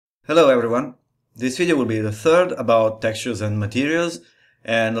Hello everyone! This video will be the third about textures and materials,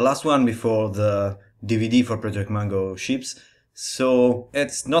 and the last one before the DVD for Project Mango ships. So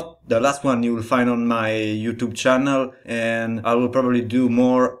it's not the last one you will find on my YouTube channel, and I will probably do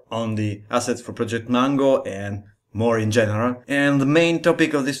more on the assets for Project Mango and more in general. And the main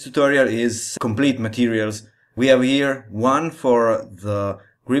topic of this tutorial is complete materials. We have here one for the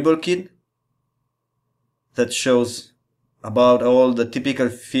Gribble kit that shows about all the typical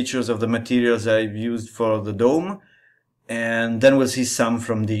features of the materials I've used for the dome, and then we'll see some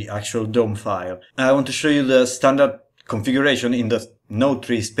from the actual dome file. I want to show you the standard configuration in the node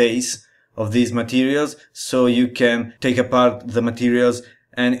tree space of these materials, so you can take apart the materials,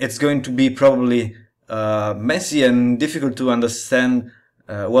 and it's going to be probably messy and difficult to understand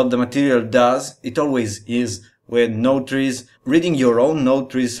what the material does. It always is with node trees. Reading your own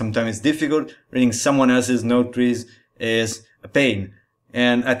node trees sometimes is difficult. Reading someone else's node trees is a pain,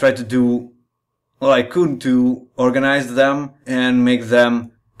 and I tried to do all I could to organize them and make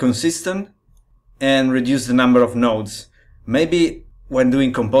them consistent and reduce the number of nodes. Maybe when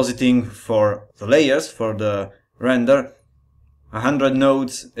doing compositing for the layers, for the render, 100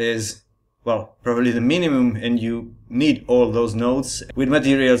 nodes is, well, probably the minimum, and you need all those nodes. With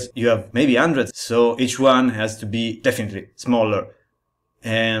materials you have maybe hundreds, so each one has to be definitely smaller,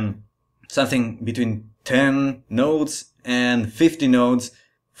 and something between 10 nodes and 50 nodes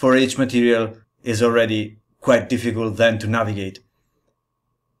for each material is already quite difficult then to navigate.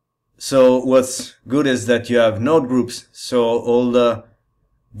 So what's good is that you have node groups, so all the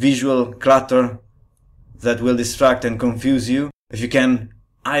visual clutter that will distract and confuse you, if you can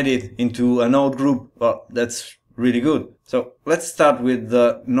hide it into a node group, well, that's really good. So let's start with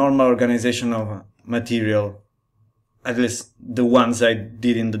the normal organization of material, at least the ones I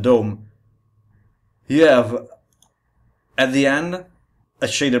did in the dome. You have at the end a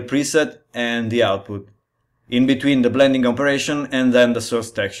shader preset and the output, in between the blending operation and then the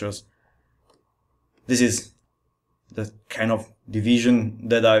source textures. This is the kind of division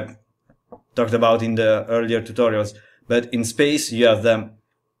that I've talked about in the earlier tutorials, but in space you have the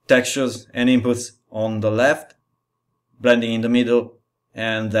textures and inputs on the left, blending in the middle,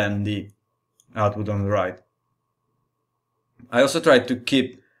 and then the output on the right. I also tried to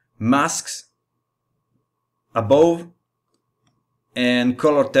keep masks above and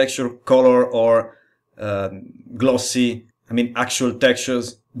color texture, color or glossy, actual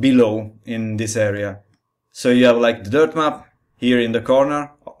textures below in this area. So you have like the dirt map here in the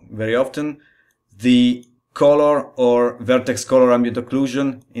corner very often, the color or vertex color ambient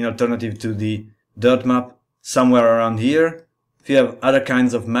occlusion in alternative to the dirt map somewhere around here. If you have other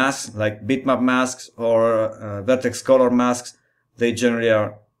kinds of masks like bitmap masks or vertex color masks, they generally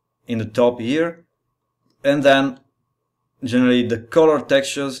are in the top here. And then generally the color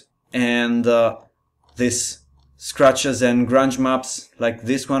textures and these scratches and grunge maps, like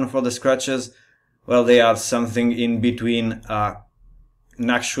this one for the scratches, well, they are something in between an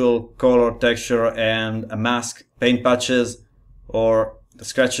actual color texture and a mask. Paint patches or the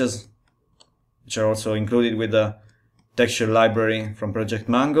scratches, which are also included with the texture library from Project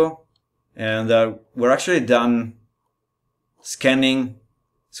Mango. And we're actually done scanning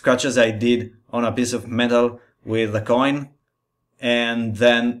scratches I did on a piece of metal with a coin, and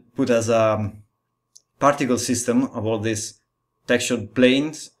then put as a particle system of all these textured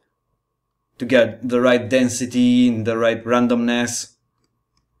planes to get the right density and the right randomness,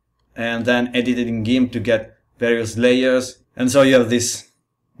 and then edited in GIMP to get various layers. And so you have these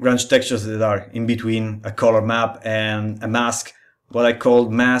grunge textures that are in between a color map and a mask. What I call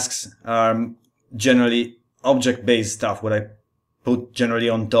masks are generally object-based stuff, what I put generally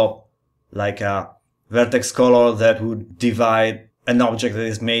on top, like a vertex color that would divide an object that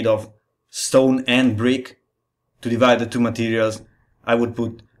is made of stone and brick. To divide the two materials, I would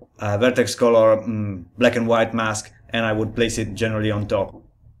put a vertex color black and white mask, and I would place it generally on top.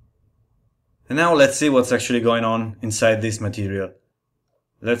 And now let's see what's actually going on inside this material.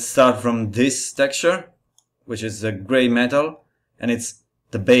 Let's start from this texture, which is a gray metal, and it's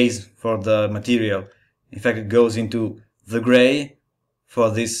the base for the material. In fact, it goes into the gray for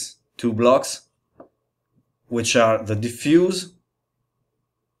these two blocks, which are the diffuse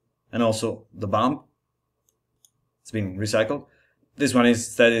and also the bump. It's been recycled. This one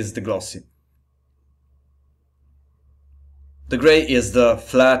is the glossy. The gray is the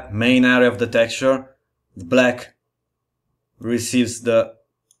flat main area of the texture. The black receives the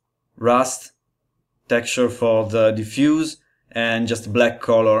rust texture for the diffuse and just black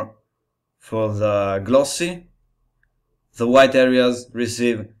color for the glossy. The white areas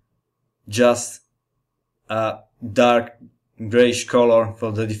receive just a dark grayish color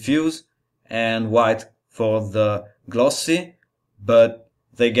for the diffuse and white for the glossy, but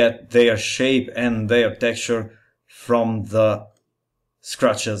they get their shape and their texture from the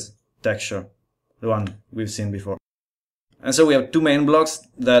scratches texture, the one we've seen before. And so we have two main blocks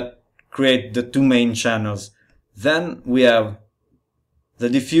that create the two main channels. Then we have the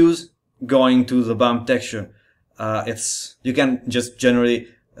diffuse going to the bump texture. You can just generally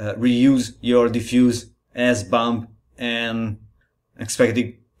reuse your diffuse as bump and expect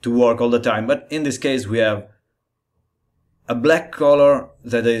it to work all the time. But in this case, we have a black color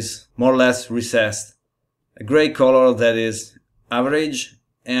that is more or less recessed, a gray color that is average,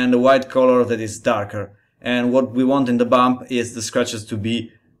 and a white color that is darker. And what we want in the bump is the scratches to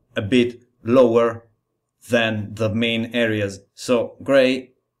be a bit lower than the main areas. So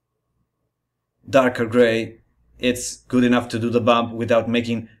gray, darker gray, it's good enough to do the bump without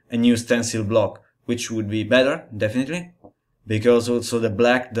making a new stencil block, which would be better, definitely, because also the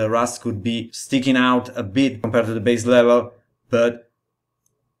black, the rust could be sticking out a bit compared to the base level, but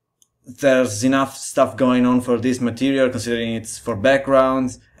there's enough stuff going on for this material considering it's for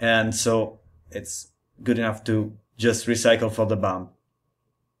backgrounds, and so it's good enough to just recycle for the bump.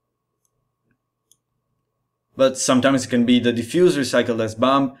 But sometimes it can be the diffuse recycled as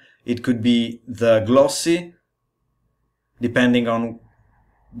bump, it could be the glossy, depending on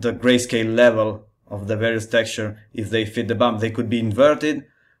the grayscale level of the various texture. If they fit the bump, they could be inverted,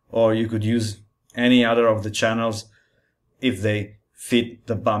 or you could use any other of the channels if they fit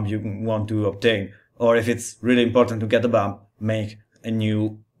the bump you want to obtain. Or if it's really important to get the bump, make a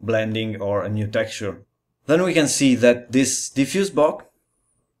new blending or a new texture. Then we can see that this diffuse box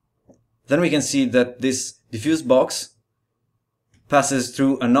passes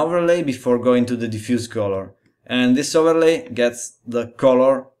through an overlay before going to the diffuse color. And this overlay gets the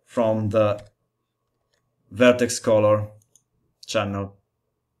color from the vertex color channel.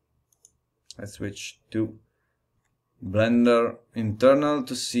 Let's switch to Blender internal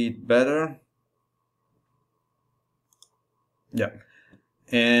to see it better. Yeah.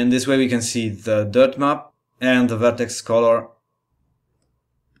 And this way we can see the dirt map and the vertex color.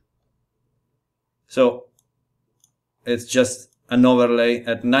 So it's just an overlay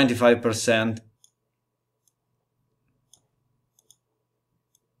at 95%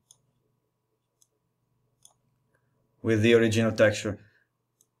 with the original texture.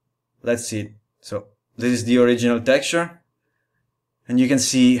 Let's see it. So this is the original texture, and you can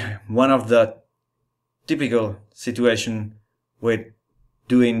see one of the typical situation with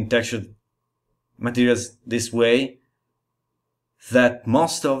doing textured materials this way, that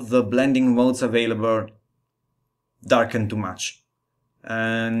most of the blending modes available darken too much.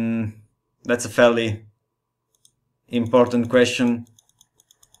 And that's a fairly important question,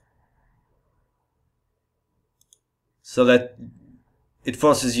 so that it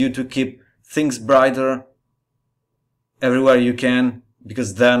forces you to keep things brighter everywhere you can,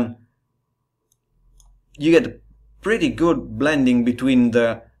 because then you get a pretty good blending between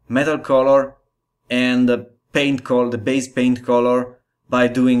the metal color and the paint color, the base paint color, by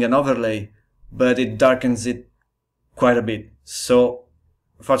doing an overlay, but it darkens it quite a bit. So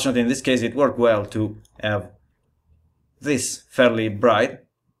fortunately in this case it worked well to have this fairly bright,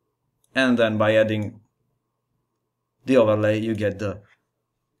 and then by adding the overlay you get the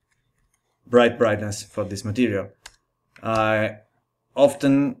brightness for this material. I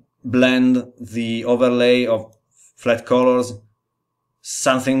often blend the overlay of flat colors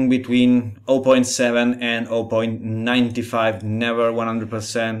something between 0.7 and 0.95, never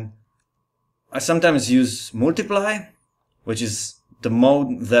 100%. I sometimes use multiply, which is the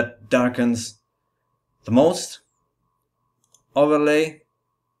mode that darkens the most. Overlay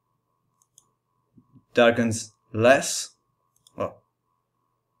darkens less.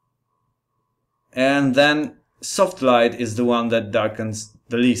 And then soft light is the one that darkens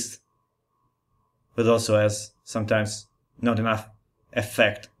the least, but also has sometimes not enough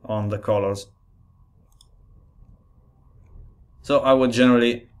effect on the colors. So I would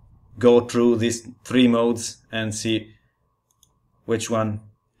generally go through these three modes and see which one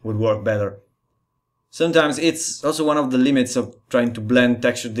would work better. Sometimes it's also one of the limits of trying to blend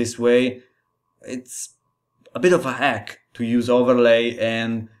texture this way. It's a bit of a hack to use overlay,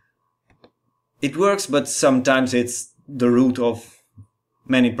 and it works, but sometimes it's the root of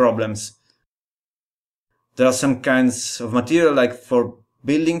many problems. There are some kinds of material, like for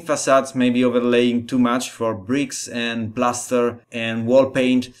building facades, maybe overlaying too much for bricks and plaster and wall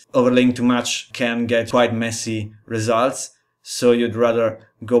paint. Overlaying too much can get quite messy results. So you'd rather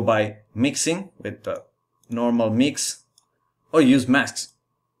go by mixing with a normal mix, or use masks.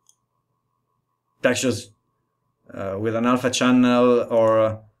 Textures with an alpha channel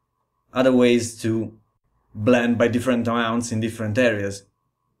or other ways to blend by different amounts in different areas.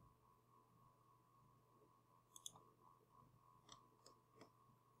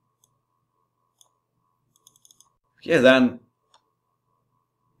 Yeah, then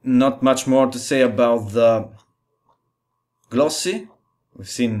not much more to say about the glossy. We've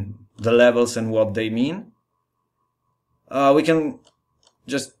seen the levels and what they mean. We can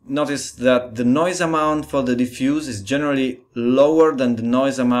just notice that the noise amount for the diffuse is generally lower than the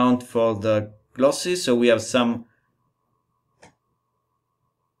noise amount for the glossy, so we have some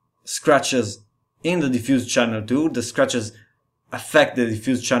scratches in the diffuse channel too. The scratches affect the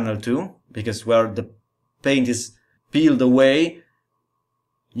diffuse channel too, because where the paint is peeled away,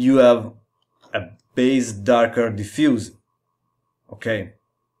 you have a base darker diffuse. Okay.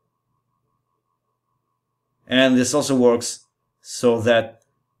 And this also works so that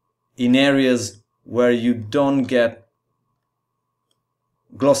in areas where you don't get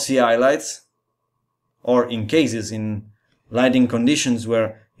glossy highlights, or in cases in lighting conditions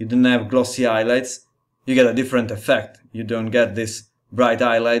where you don't have glossy highlights, you get a different effect. You don't get this bright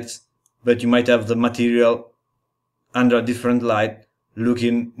highlights, but you might have the material under a different light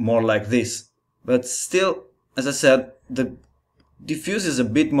looking more like this. But still, as I said, the diffuse is a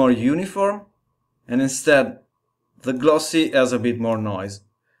bit more uniform, and instead the glossy has a bit more noise.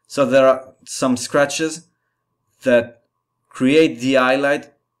 So there are some scratches that create the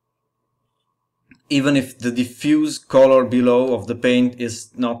highlight even if the diffuse color below of the paint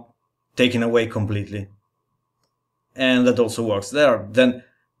is not taken away completely. And that also works. There are then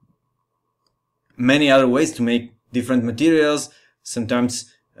many other ways to make different materials.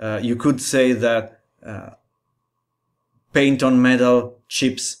 Sometimes you could say that paint on metal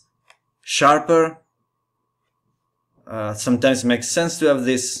chips sharper. Sometimes it makes sense to have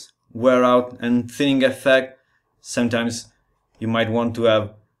this wear out and thinning effect. Sometimes you might want to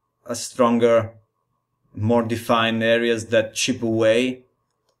have a stronger, more defined areas that chip away,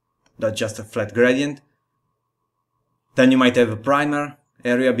 not just a flat gradient. Then you might have a primer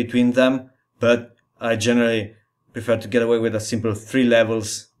area between them, but I generally prefer to get away with a simple 3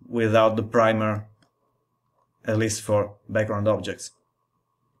 levels without the primer, at least for background objects.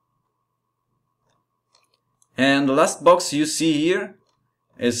 And the last box you see here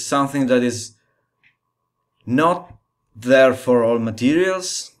is something that is not there for all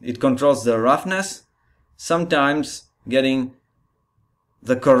materials. It controls the roughness. Sometimes getting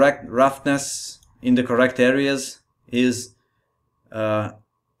the correct roughness in the correct areas is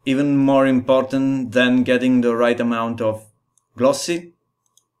even more important than getting the right amount of glossy.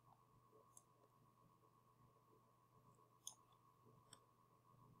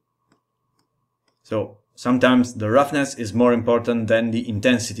 So sometimes the roughness is more important than the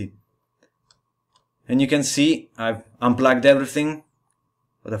intensity. And you can see I've unplugged everything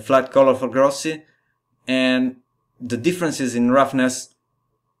with a flat color for glossy, and the differences in roughness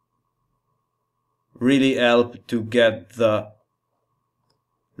really help to get the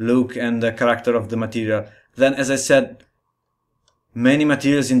look and the character of the material. Then, as I said, many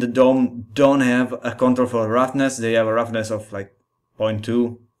materials in the dome don't have a control for roughness. They have a roughness of like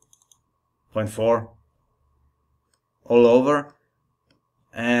 0.2, 0.4 all over,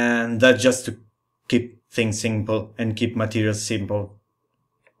 and that's just to keep things simple and keep materials simple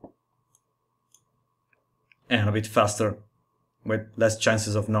and a bit faster with less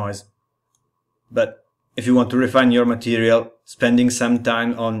chances of noise. But if you want to refine your material, spending some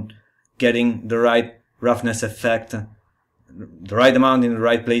time on getting the right roughness effect, the right amount in the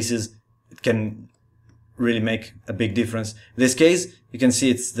right places, it can really make a big difference. In this case, you can see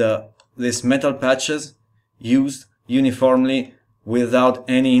it's these metal patches used uniformly without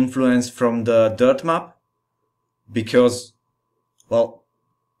any influence from the dirt map, because, well,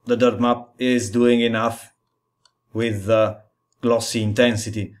 the dirt map is doing enough with the glossy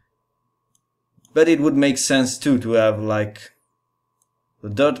intensity. But it would make sense too to have like the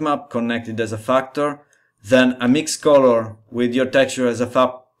dirt map connected as a factor, then a mixed color with your texture as a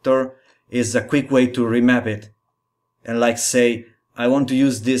factor is a quick way to remap it. And like say, I want to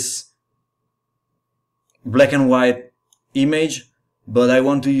use this black and white image, but I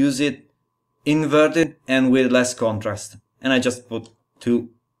want to use it inverted and with less contrast. And I just put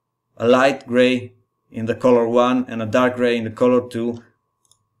a light gray in the color 1 and a dark gray in the color 2.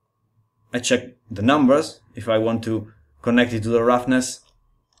 I check the numbers if I want to connect it to the roughness.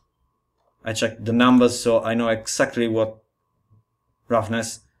 I check the numbers so I know exactly what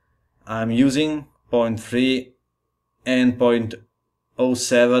roughness I'm using, 0.3 and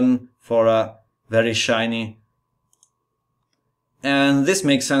 0.07 for a very shiny. And this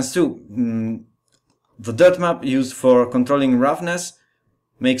makes sense too. the dirt map used for controlling roughness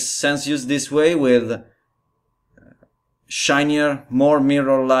makes sense used this way, with shinier, more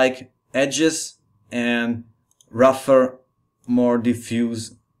mirror-like edges and rougher, more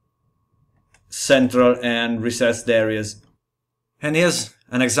diffuse central and recessed areas. And here's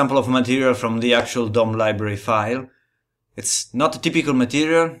an example of material from the actual DOM library file. It's not a typical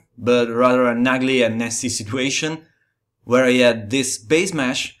material, but rather an ugly and nasty situation, where I had this base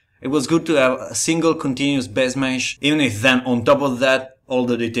mesh. It was good to have a single continuous base mesh, even if then on top of that all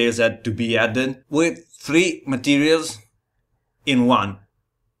the details had to be added, with 3 materials in one.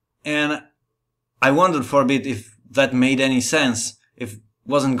 And I wondered for a bit if that made any sense, if it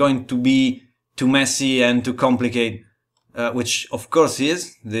wasn't going to be too messy and too complicated, which of course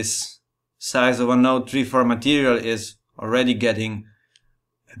is. This size of a node tree for a material is already getting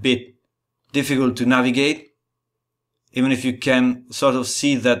a bit difficult to navigate, even if you can sort of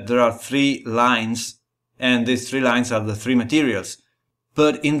see that there are 3 lines, and these 3 lines are the 3 materials.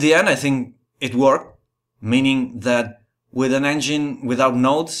 But in the end I think it worked, meaning that with an engine without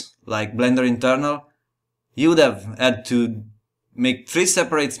nodes, like Blender internal, you would have had to make 3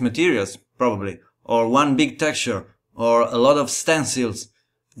 separate materials, probably, or 1 big texture, or a lot of stencils.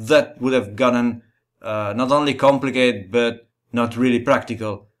 That would have gotten not only complicated, but not really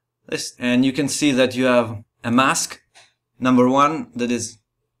practical. And you can see that you have a mask number 1 that is,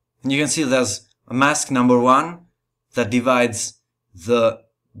 and you can see there's a mask number 1 that divides the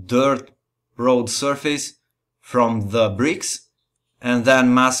dirt road surface from the bricks, and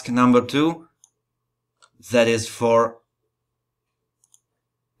then mask number 2 that is for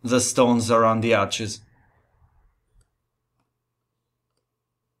the stones around the arches.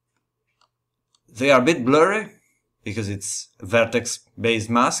 They are a bit blurry because it's a vertex based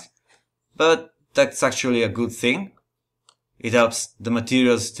mask, but that's actually a good thing. It helps the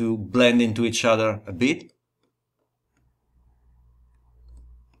materials to blend into each other a bit.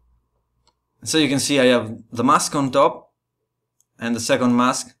 So you can see I have the mask on top and the second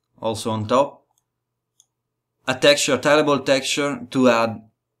mask also on top. A texture, a tileable texture to add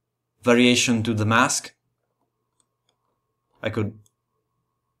variation to the mask. I could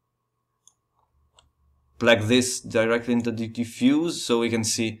plug this directly into the diffuse so we can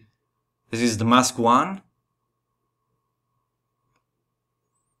see this is the mask 1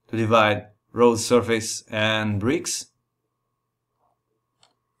 to divide road surface and bricks.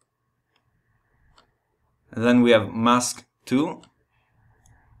 And then we have mask 2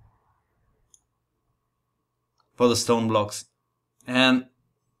 for the stone blocks. And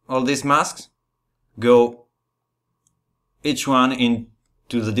all these masks go each one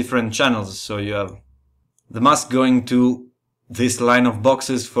into the different channels. So you have the mask going to this line of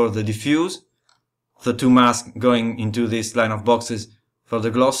boxes for the diffuse, the 2 masks going into this line of boxes for the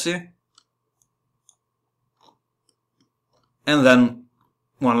glossy, and then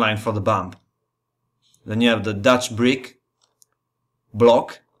 1 line for the bump. Then you have the Dutch brick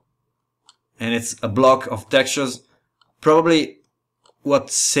block, and it's a block of textures. Probably what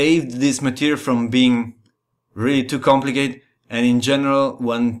saved this material from being really too complicated, and in general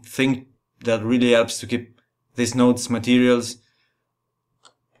one thing that really helps to keep these nodes materials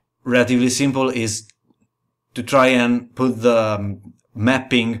relatively simple is to try and put the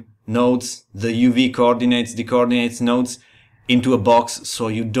mapping nodes, the UV coordinates, the coordinates nodes into a box so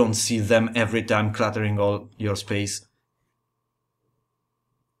you don't see them every time cluttering all your space.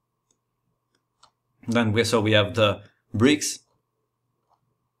 Then we have the bricks,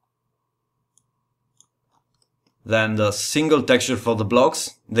 then the single texture for the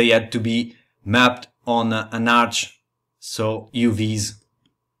blocks. They had to be mapped on an arch, so UVs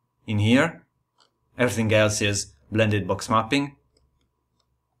in here. Everything else is blended box mapping.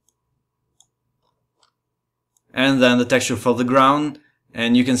 And then the texture for the ground,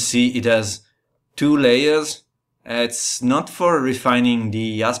 and you can see it has 2 layers. It's not for refining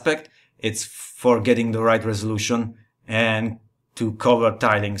the aspect, it's for getting the right resolution and to cover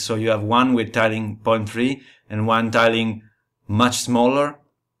tiling. So you have one with tiling 0.3 and one tiling much smaller,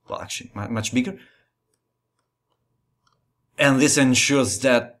 well actually much bigger. And this ensures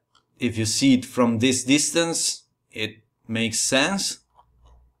that if you see it from this distance, it makes sense.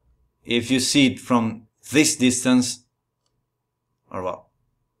 If you see it from this distance, or well,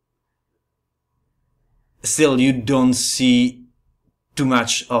 still you don't see too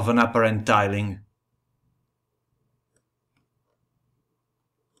much of an apparent tiling.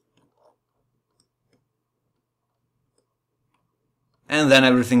 And then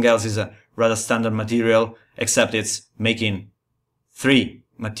everything else is a rather standard material, except it's making 3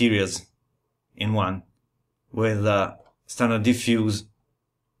 materials in one, with standard diffuse,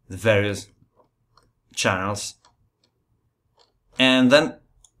 the various channels. And then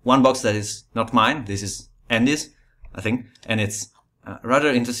one box that is not mine, this is Andy's, I think, and it's a rather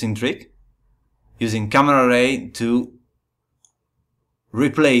interesting trick, using camera array to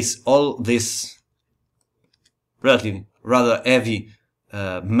replace all this relatively rather heavy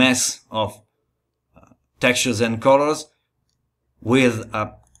mess of textures and colors with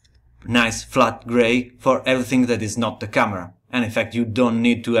a nice flat gray for everything that is not the camera. And in fact, you don't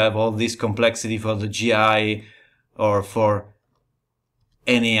need to have all this complexity for the GI or for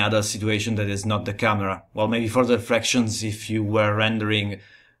any other situation that is not the camera. Well, maybe for the reflections if you were rendering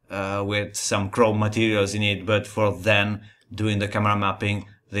with some chrome materials in it, but for then doing the camera mapping,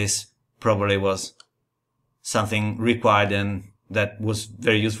 this probably was something required, and that was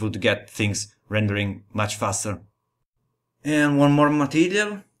very useful to get things rendering much faster. And one more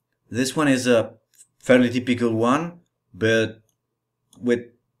material. This one is a fairly typical one, but with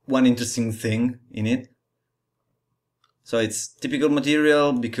one interesting thing in it. So it's typical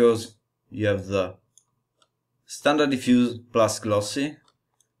material because you have the standard diffuse plus glossy,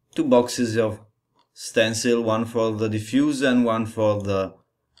 two boxes of stencil, one for the diffuse and one for the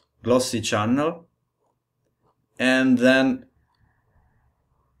glossy channel, and then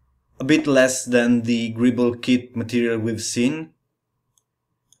a bit less than the Gribble kit material we've seen,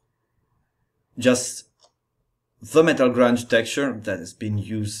 just the metal grunge texture that has been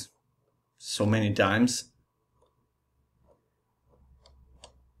used so many times,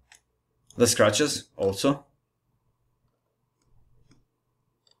 the scratches also,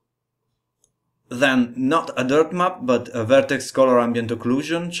 then not a dirt map but a vertex color ambient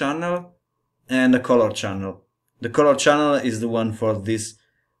occlusion channel and a color channel. The color channel is the one for this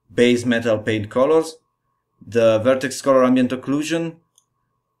base metal paint colors. The vertex color ambient occlusion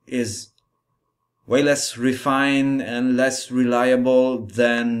is way less refined and less reliable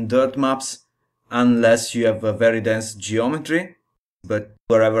than dirt maps unless you have a very dense geometry. But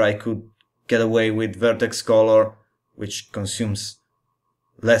wherever I could get away with vertex color, which consumes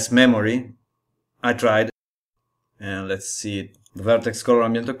less memory, I tried. And let's see it. The vertex color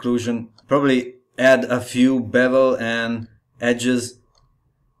ambient occlusion, probably add a few bevel and edges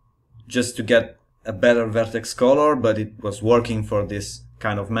just to get a better vertex color, but it was working for this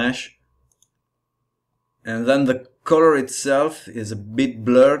kind of mesh. And then the color itself is a bit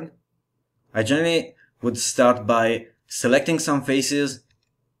blurred. I generally would start by selecting some faces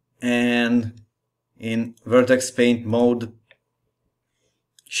and in vertex paint mode,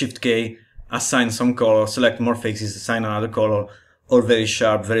 Shift K, assign some color, select more faces, assign another color, or very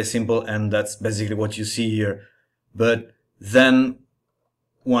sharp, very simple, and that's basically what you see here. But then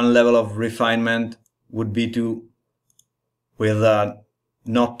one level of refinement would be to, with a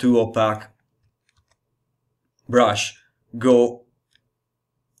not too opaque brush, go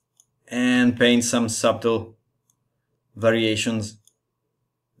and paint some subtle variations.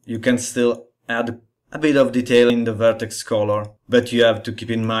 You can still add a bit of detail in the vertex color, but you have to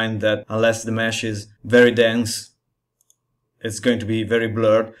keep in mind that unless the mesh is very dense, it's going to be very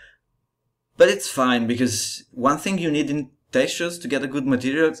blurred. But it's fine, because one thing you need in textures to get a good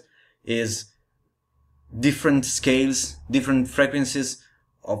material is different scales, different frequencies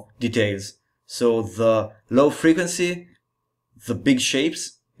of details. So the low frequency, the big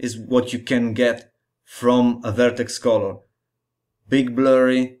shapes, is what you can get from a vertex color. Big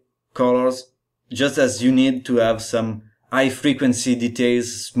blurry colors, just as you need to have some high frequency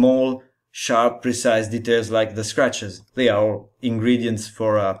details, small, sharp, precise details like the scratches. They are all ingredients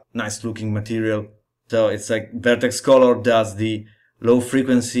for a nice looking material. So it's like vertex color does the low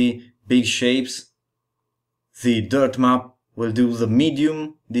frequency, big shapes. The dirt map will do the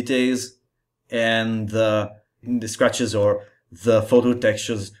medium details, and the scratches or the photo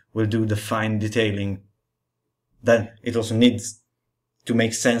textures will do the fine detailing. Then it also needs to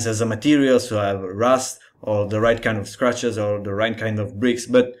make sense as a material, so I have rust or the right kind of scratches or the right kind of bricks.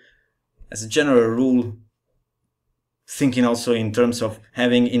 But as a general rule, thinking also in terms of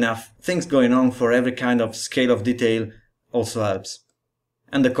having enough things going on for every kind of scale of detail also helps.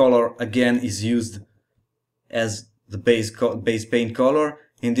 And the color again is used as the base paint color.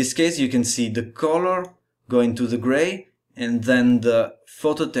 In this case you can see the color going to the gray and then the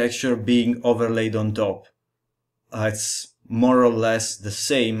photo texture being overlaid on top. It's more or less the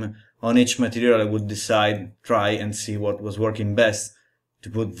same on each material. I would try and see what was working best, to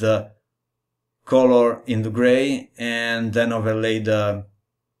put the color in the gray and then overlay the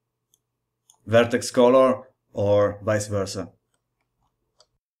vertex color, or vice versa.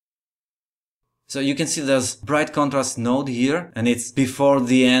 So you can see there's bright contrast node here, and it's before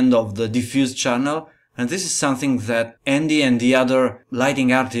the end of the diffuse channel. And this is something that Andy and the other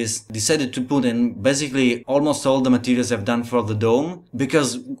lighting artists decided to put in basically almost all the materials I've done for the dome,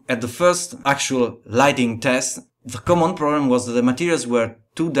 because at the first actual lighting test, the common problem was that the materials were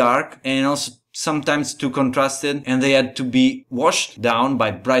too dark and also sometimes too contrasted, and they had to be washed down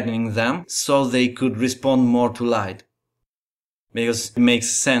by brightening them so they could respond more to light. Because it makes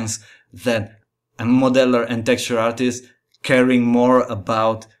sense that a modeler and texture artist caring more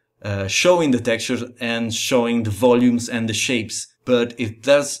about showing the textures and showing the volumes and the shapes. But if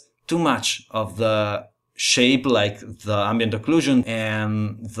there's too much of the shape, like the ambient occlusion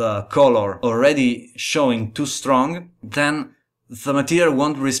and the color already showing too strong, then the material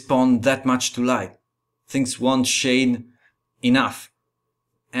won't respond that much to light. Things won't shade enough.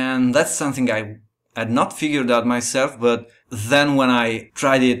 And that's something I had not figured out myself, but then when I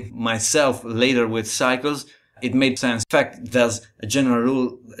tried it myself later with cycles, it made sense. In fact, there's a general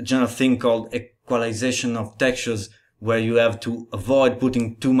rule, a general thing called equalization of textures, where you have to avoid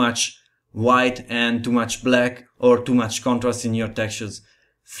putting too much white and too much black or too much contrast in your textures.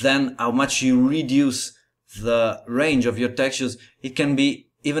 Then how much you reduce the range of your textures, it can be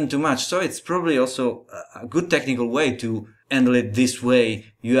even too much. So it's probably also a good technical way to handle it this way.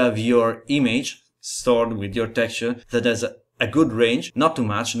 You have your image stored with your texture that has a good range, not too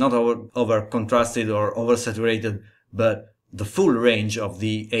much, not over contrasted or over saturated, but the full range of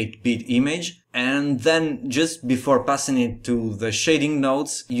the 8-bit image. And then just before passing it to the shading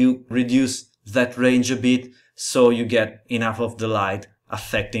nodes, you reduce that range a bit so you get enough of the light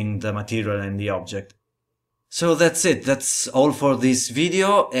affecting the material and the object. So that's it. That's all for this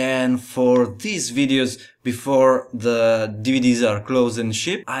video. And for these videos before the DVDs are closed and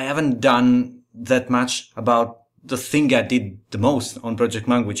shipped, I haven't done that much about the thing I did the most on Project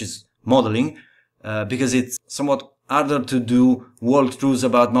Mango, which is modeling, because it's somewhat harder to do walkthroughs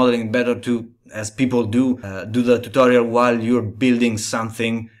about modeling, better to, as people do the tutorial while you're building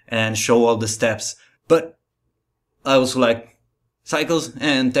something and show all the steps. But I also like cycles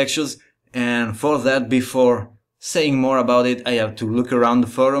and textures, and for that, before saying more about it, I have to look around the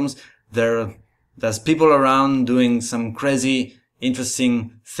forums. There's people around doing some crazy,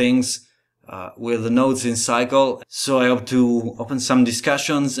 interesting things with the nodes in cycle. So I hope to open some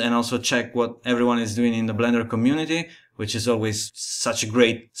discussions and also check what everyone is doing in the Blender community, which is always such a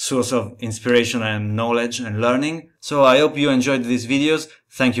great source of inspiration and knowledge and learning. So I hope you enjoyed these videos.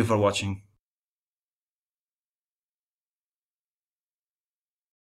 Thank you for watching.